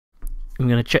I'm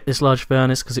going to check this large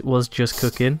furnace because it was just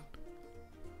cooking.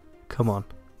 Come on.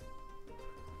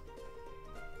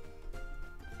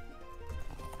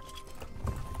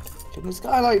 Can this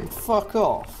guy like fuck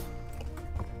off?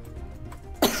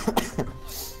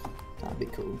 That'd be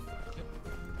cool.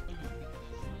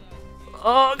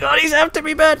 Oh god, he's after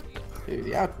me, man! Who,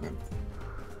 the admin?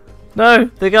 No,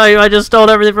 the guy who I just stole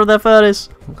everything from their furnace.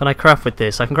 What can I craft with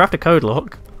this? I can craft a code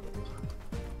lock.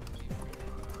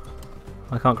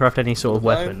 I can't craft any sort of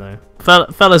weapon though.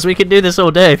 Fellas, we can do this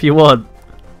all day if you want.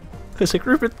 There's a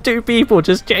group of 2 people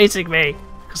just chasing me.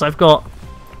 Because I've got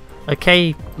a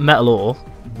K metal ore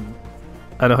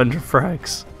and 100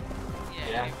 frags.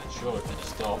 Yeah, sure,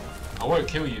 just stop. I won't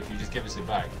kill you if you just give us it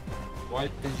back. Why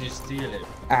did you steal it?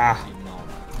 Ah.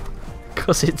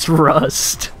 Because it's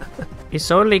rust. It's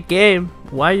only game.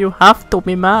 Why you have to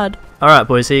be mad? Alright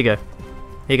boys, here you go. Here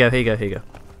you go, here you go, here you go.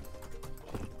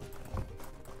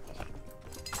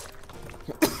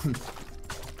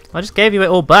 I just gave you it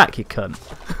all back, you cunt.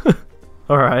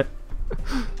 Alright.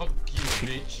 Fuck you,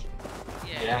 bitch.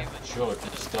 Yeah, sure,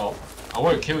 just stop. I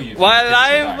won't kill you. Why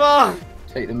alive?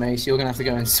 Take the mace. You're gonna have to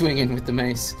go and swing in with the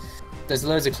mace. There's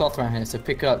loads of cloth around here, so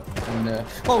pick up and.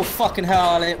 Oh fucking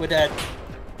hell, Elliot, we're dead.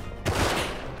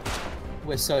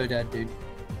 We're so dead, dude.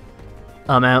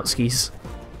 I'm out, skis.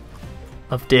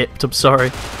 I've dipped, I'm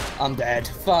sorry. I'm dead.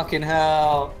 Fucking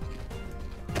hell.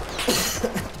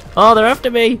 Oh, they're after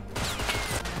me!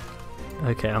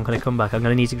 Okay, I'm gonna come back. I'm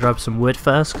gonna need to grab some wood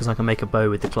first, because I can make a bow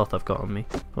with the cloth I've got on me.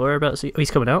 Whereabouts? Oh,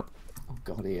 he's coming out. Oh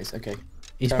god, he is. Okay.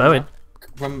 He's Turn bowing.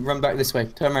 around. Run back this way.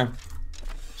 Turn around.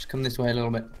 Just come this way a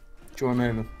little bit. Draw him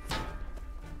over.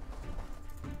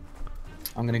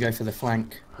 I'm gonna go for the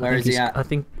flank. Where is he at? I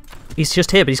think he's just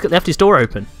here, but he's left his door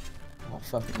open. Oh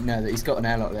fucking no! He's got an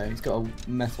airlock there. He's got a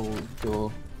metal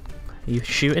door. Are you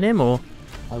shooting him or?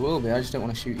 I will be. I just don't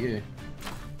want to shoot you.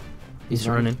 He's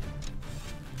running.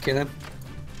 Kill him.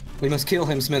 We must kill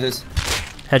him, Smithers.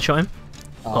 Headshot him.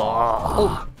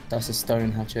 Oh. That's a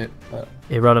stone hatchet. But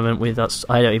irrelevant with that.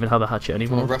 I don't even have a hatchet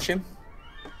anymore. Want to rush him?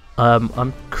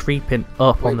 I'm creeping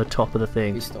up on Wait. the top of the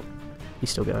thing. He's stopped. He's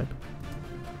still going.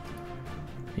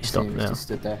 He's stopped He's now. just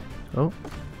stood there. Oh.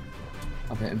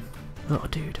 I've hit him. Oh,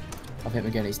 dude. I've hit him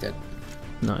again. He's dead.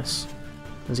 Nice.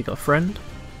 Has he got a friend?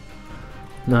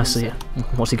 Nicely.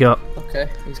 What's he got? Okay,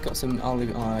 he's got some.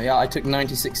 Yeah, I took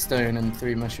 96 stone and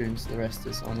 3 mushrooms. The rest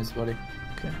is on his body.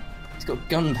 Okay. He's got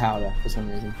gunpowder for some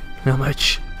reason. How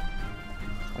much?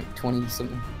 Like 20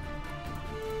 something.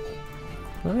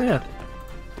 Oh yeah.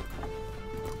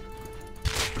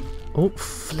 Oh,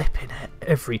 flipping it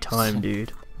every time,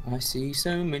 dude. I see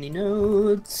so many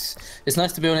nodes. It's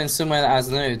nice to build in somewhere that has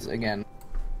nodes again.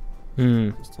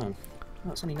 Hmm. This time.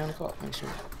 Oh, it's only 9 o'clock. Make sure.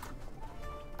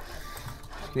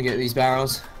 Gonna get these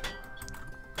barrels.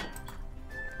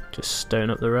 Just stone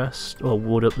up the rest, or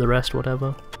wood up the rest,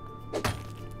 whatever.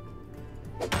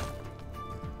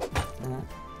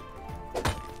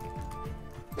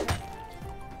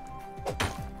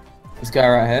 This guy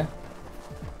right here.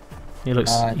 He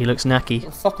looks knacky.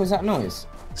 What the fuck was that noise?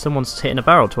 Someone's hitting a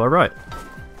barrel to our right.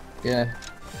 Yeah.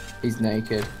 He's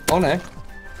naked. Oh no.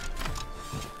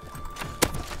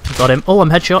 Got him. Oh, I'm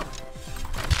headshot.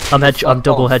 I'm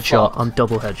double Oh, headshot. fuck. I'm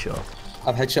double headshot.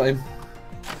 I've headshot him.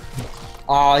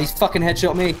 Ah, he's fucking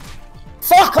headshot me.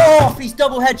 Fuck off! He's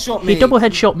double headshot me. He double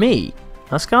headshot me.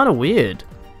 That's kind of weird.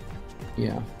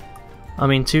 Yeah. I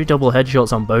mean, 2 double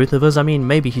headshots on both of us. I mean,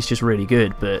 maybe he's just really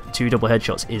good, but 2 double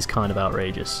headshots is kind of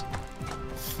outrageous.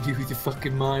 You the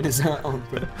fucking mind is that on,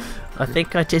 bro? I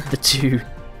think I did the 2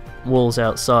 walls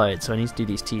outside, so I need to do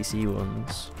these TC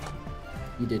ones.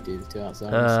 You did do the 2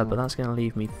 outside. But that's gonna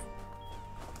leave me.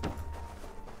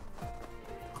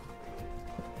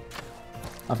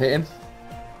 I've hit him.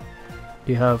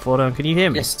 You have. Hold on. Can you hear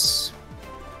me? Yes.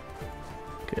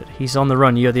 Good. He's on the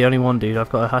run. You're the only one, dude. I've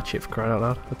got a hatchet for crying out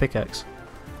loud. A pickaxe.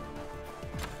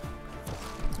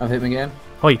 I've hit him again.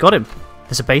 Oh, you got him.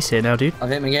 There's a base here now, dude. I've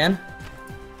hit him again.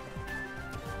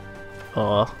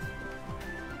 Oh.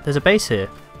 There's a base here.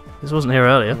 This wasn't here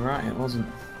earlier. Right, it wasn't.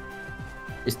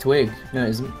 It's twig. No, it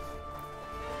isn't.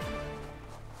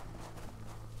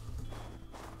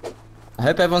 I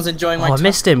hope everyone's enjoying my. Oh, I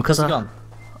missed him because gone?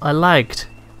 I lagged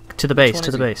to the base.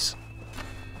 To the base.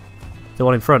 The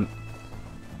one in front.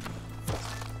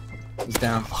 He's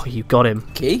down. Oh, you got him.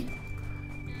 Key?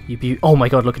 Oh my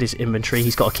god, look at his inventory.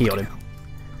 He's got a key on him.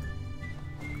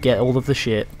 Get all of the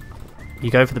shit.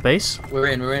 You going for the base? We're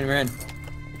in.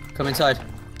 Come inside.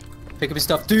 Pick up his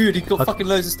stuff. Dude, he's got fucking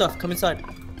loads of stuff. Come inside.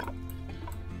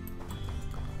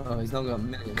 Oh, he's not got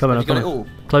millions. Come on, Have you got it all?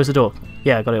 Close the door.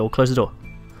 Yeah, I got it all. Close the door.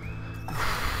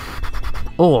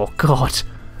 Oh god.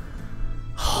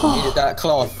 Needed that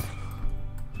cloth.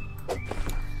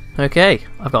 Okay,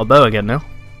 I've got a bow again now.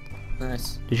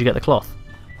 Nice. Did you get the cloth?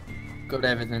 Got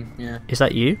everything, yeah. Is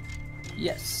that you?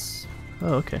 Yes.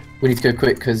 Oh, okay. We need to go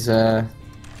quick because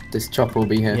this chopper will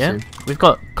be here Yeah, soon. we've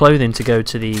got clothing to go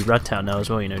to the Rad Town now as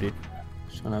well, you know, dude.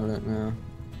 Just trying to have a look now.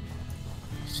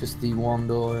 It's just the one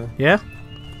door. Yeah?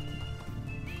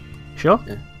 Sure?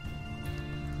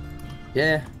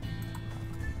 Yeah.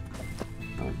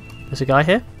 There's a guy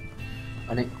here?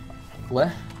 I think.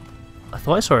 Where? I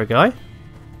thought I saw a guy.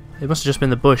 It must have just been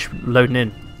the bush loading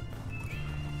in.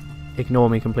 Ignore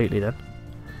me completely then.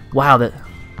 Wow, that.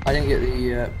 I didn't get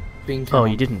the bean can. Oh,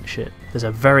 you didn't? Shit. There's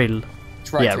a very.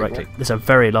 It's right Yeah, click, right. There's a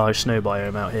very large snow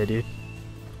biome out here, dude.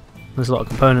 There's a lot of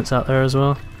components out there as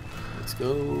well. Let's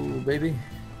go, baby.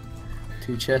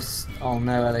 2 chests. Oh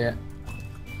no, Elliot.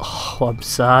 Oh, I'm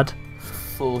sad.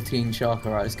 14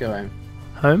 charcoal. Right, let's go home.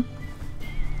 Home?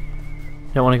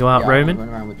 You don't want to go out Yeah, roaming? I run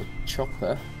around with the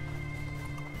chopper.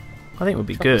 I think it would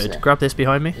be Chopper's good. there. Grab this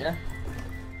behind me. Yeah.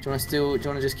 Do you want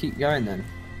to just keep going then?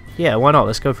 Yeah, why not?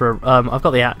 Let's go for a... I've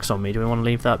got the axe on me. Do we want to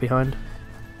leave that behind?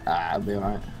 Ah, I'll be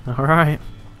alright. Alright.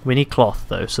 We need cloth,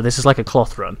 though, so this is like a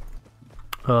cloth run.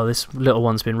 Oh, this little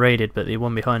one's been raided, but the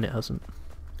one behind it hasn't.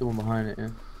 The one behind it, yeah.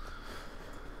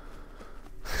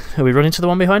 Are we running to the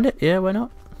one behind it? Yeah, why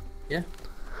not? Yeah.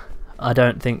 I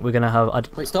don't think we're going to have...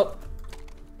 Wait, stop!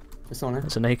 It's on it.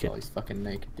 It's a naked. Oh, he's fucking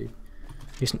naked, dude.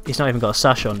 He's not even got a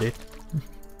sash on, dude.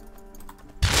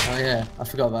 Oh yeah, I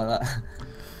forgot about that.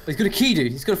 But he's got a key,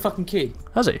 dude. He's got a fucking key.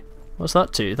 Has he? What's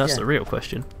that to? That's Yeah. the real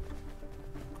question.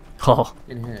 Oh,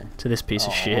 In here. to this piece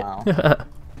of Oh, shit. wow.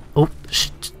 Oh, shh.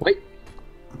 Wait.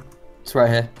 It's right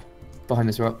here. Behind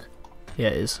this rock. Yeah,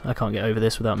 it is. I can't get over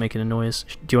this without making a noise.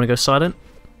 Do you want to go silent?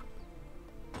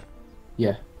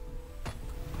 Yeah.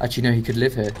 Actually, no, he could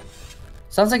live here.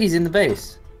 Sounds like he's in the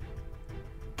base.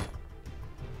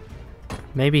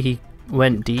 Maybe he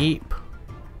went deep.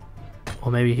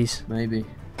 Or maybe he's... Maybe.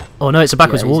 Oh no, it's a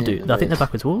backwards Yeah, wall, he's in dude. the I think they're base.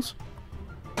 backwards walls.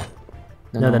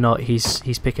 No, they're not. He's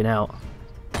picking out.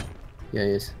 Yeah,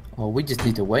 he is. Oh, we just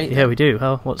need to wait. Yeah, we do.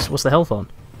 How? What's the health on?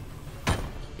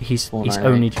 He's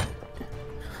 498. only...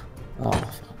 Oh,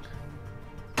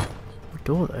 fuck.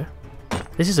 Door though.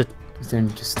 This is a He's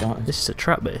only just started. this is a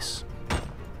trap base.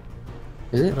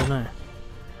 Is I it? don't know.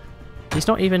 He's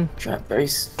not even... Trap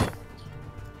base.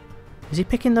 Is he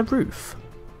picking the roof?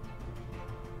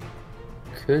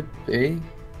 Could be. Do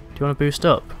you want to boost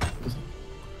up?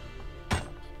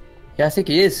 Yeah, I think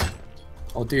he is.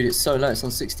 Oh, dude, it's so low. It's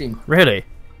on 16. Really?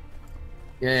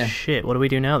 Yeah. Shit, what do we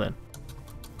do now then?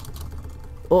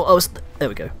 Oh, there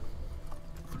we go.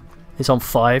 It's on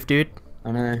 5, dude.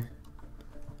 I know.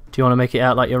 Do you want to make it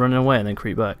out like you're running away and then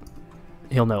creep back?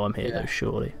 He'll know I'm here Yeah. though,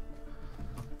 surely.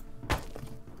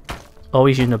 Oh,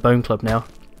 he's using a bone club now.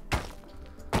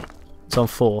 It's on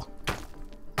 4.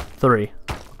 3.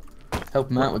 Help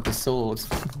him out with the sword.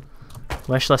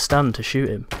 Where shall I stand to shoot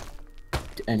him?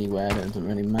 Anywhere, doesn't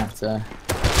really matter.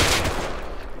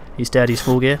 He's dead, he's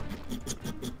full gear.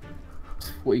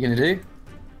 What are you gonna do?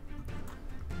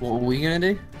 What are we gonna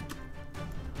do?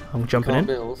 I'm jumping Can't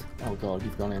in. build. Oh god,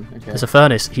 you've gone in. Okay. There's a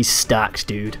furnace. He's stacked,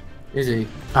 dude. Is he?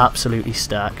 Absolutely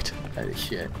stacked. Holy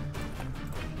shit.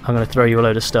 I'm going to throw you a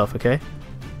load of stuff, okay?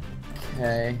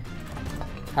 Okay.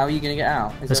 How are you gonna get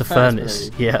out? Is There's a there furnace.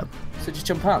 below you? Yeah. So just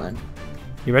jump out then.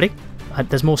 You ready?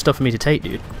 There's more stuff for me to take,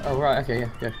 dude. Oh right, okay, yeah,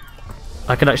 go.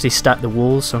 I can actually stack the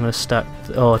walls, so I'm going to stack...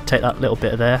 Oh, take that little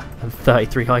bit of there. And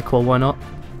 33 high core, why not?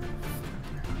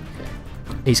 Okay.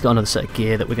 He's got another set of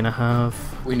gear that we're going to have.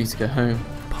 We need to go home.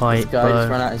 Pipe. This guy just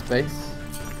ran out his base.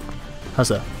 How's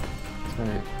that?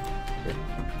 So,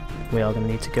 We are going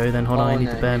to need to go then. Hold on, I need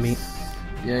no, the bear meat.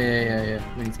 Yeah.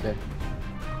 We need to go.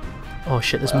 Oh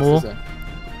shit, there's What more. else is there?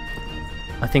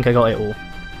 I think I got it all.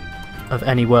 Of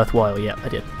any worthwhile, yeah, I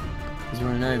did. He's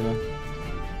running over.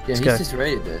 Yeah, Let's he's go. just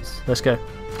raided this. Let's go.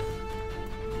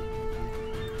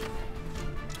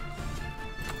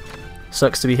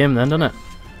 Sucks to be him then, doesn't it?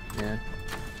 Yeah.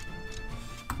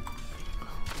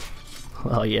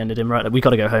 Oh, you ended him right there. We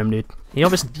gotta go home, dude. He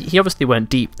obviously went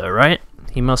deep though, right?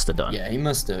 He must have done. Yeah, he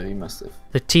must have.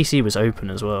 The TC was open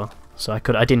as well, so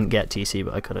I didn't get TC,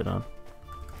 but I could have done.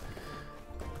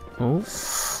 Oh,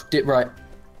 Dip right.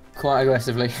 Quite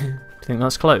aggressively. do you think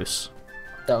that's close?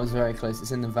 That was very close.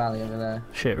 It's in the valley over there.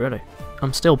 Shit, really?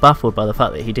 I'm still baffled by the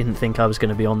fact that he didn't think I was going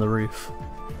to be on the roof.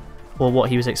 Or what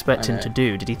he was expecting know. to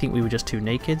do. Did he think we were just 2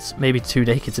 nakeds? Maybe 2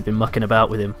 nakeds have been mucking about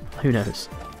with him. Who knows?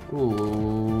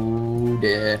 Ooh,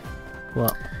 dear.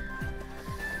 What?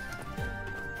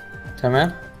 Turn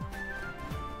around.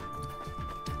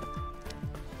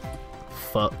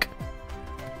 Fuck.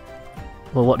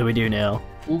 Well, what do we do now?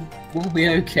 We'll be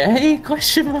okay?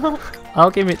 Question mark.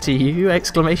 I'll give it to you!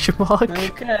 Exclamation mark.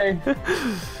 Okay.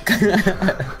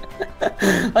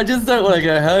 I just don't want to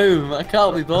go home. I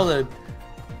can't be bothered.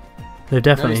 They're No,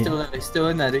 definitely. he's still there. He's still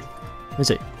in there, dude. Is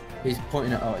it? He's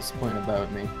pointing at. Oh, it's pointing a bow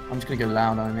at me. I'm just gonna go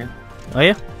loud on him. Are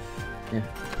you? Yeah.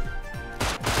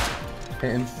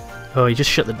 Hit him. Oh, he just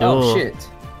shut the door. Oh shit.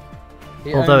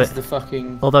 He Although owns it- the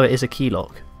fucking. Although it is a key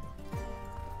lock.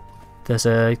 There's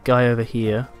a guy over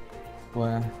here.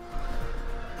 Where?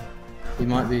 He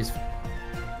might be his.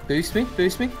 Boost me,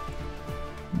 boost me.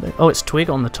 Oh, it's Twig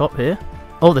on the top here.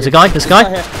 Oh, there's a guy. There's a guy.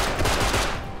 Here.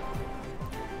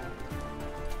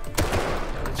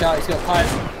 Watch out, he's got pipe.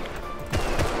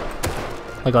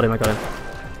 I got him. I got him.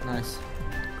 Nice.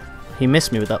 He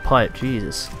missed me with that pipe.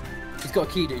 Jesus. He's got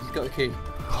a key, dude. He's got a key.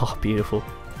 Oh, beautiful.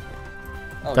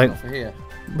 Oh, Don't- it's not for here.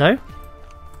 No?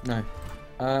 No.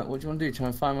 What do you want to do? Try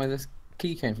and find where this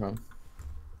key came from.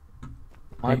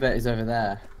 My Okay. bet is over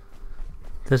there.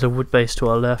 There's a wood base to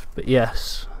our left, but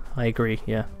yes, I agree.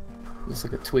 Yeah, Looks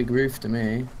like a twig roof to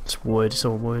me. it's wood. It's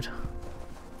all wood.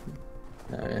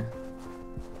 Oh,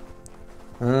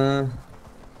 yeah.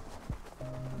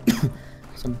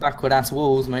 Some backward ass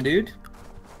walls, my dude.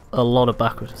 A lot of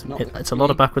backwards. It's not It's a lot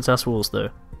of backwards ass walls, though.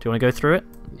 Do you want to go through it?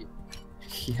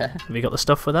 Yeah. Have you got the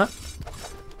stuff for that?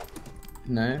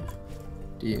 No.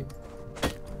 Do you?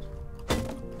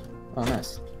 Oh,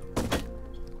 nice.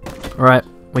 Right,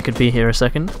 we could be here a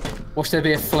second. Watch there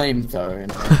be a flamethrower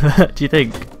in it. Do you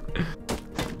think?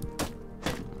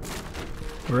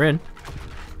 We're in.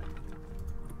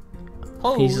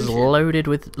 Holy He's shit. loaded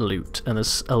with loot, and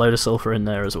there's a load of sulfur in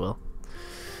there as well.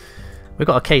 We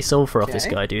got a K sulfur off this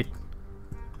Okay. guy, dude.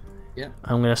 Yeah.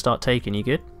 I'm gonna start taking. You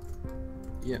good?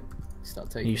 Yep. Start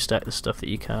taking. You stack the stuff that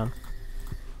you can.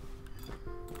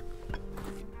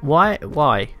 Why?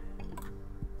 Why?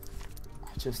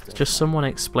 Just someone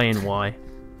explain why,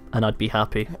 and I'd be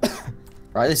happy.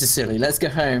 Right, this is silly. Let's go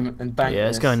home and bang. Yeah,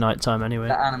 it's this. going night time anyway.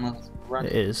 That animal's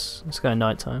running. It is. It's going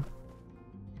night time.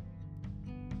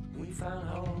 We found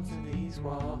holes in these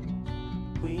walls.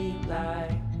 We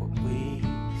like what we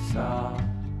saw.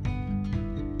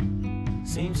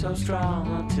 Seems so strong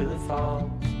until it falls.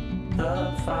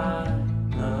 The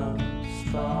final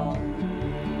straw.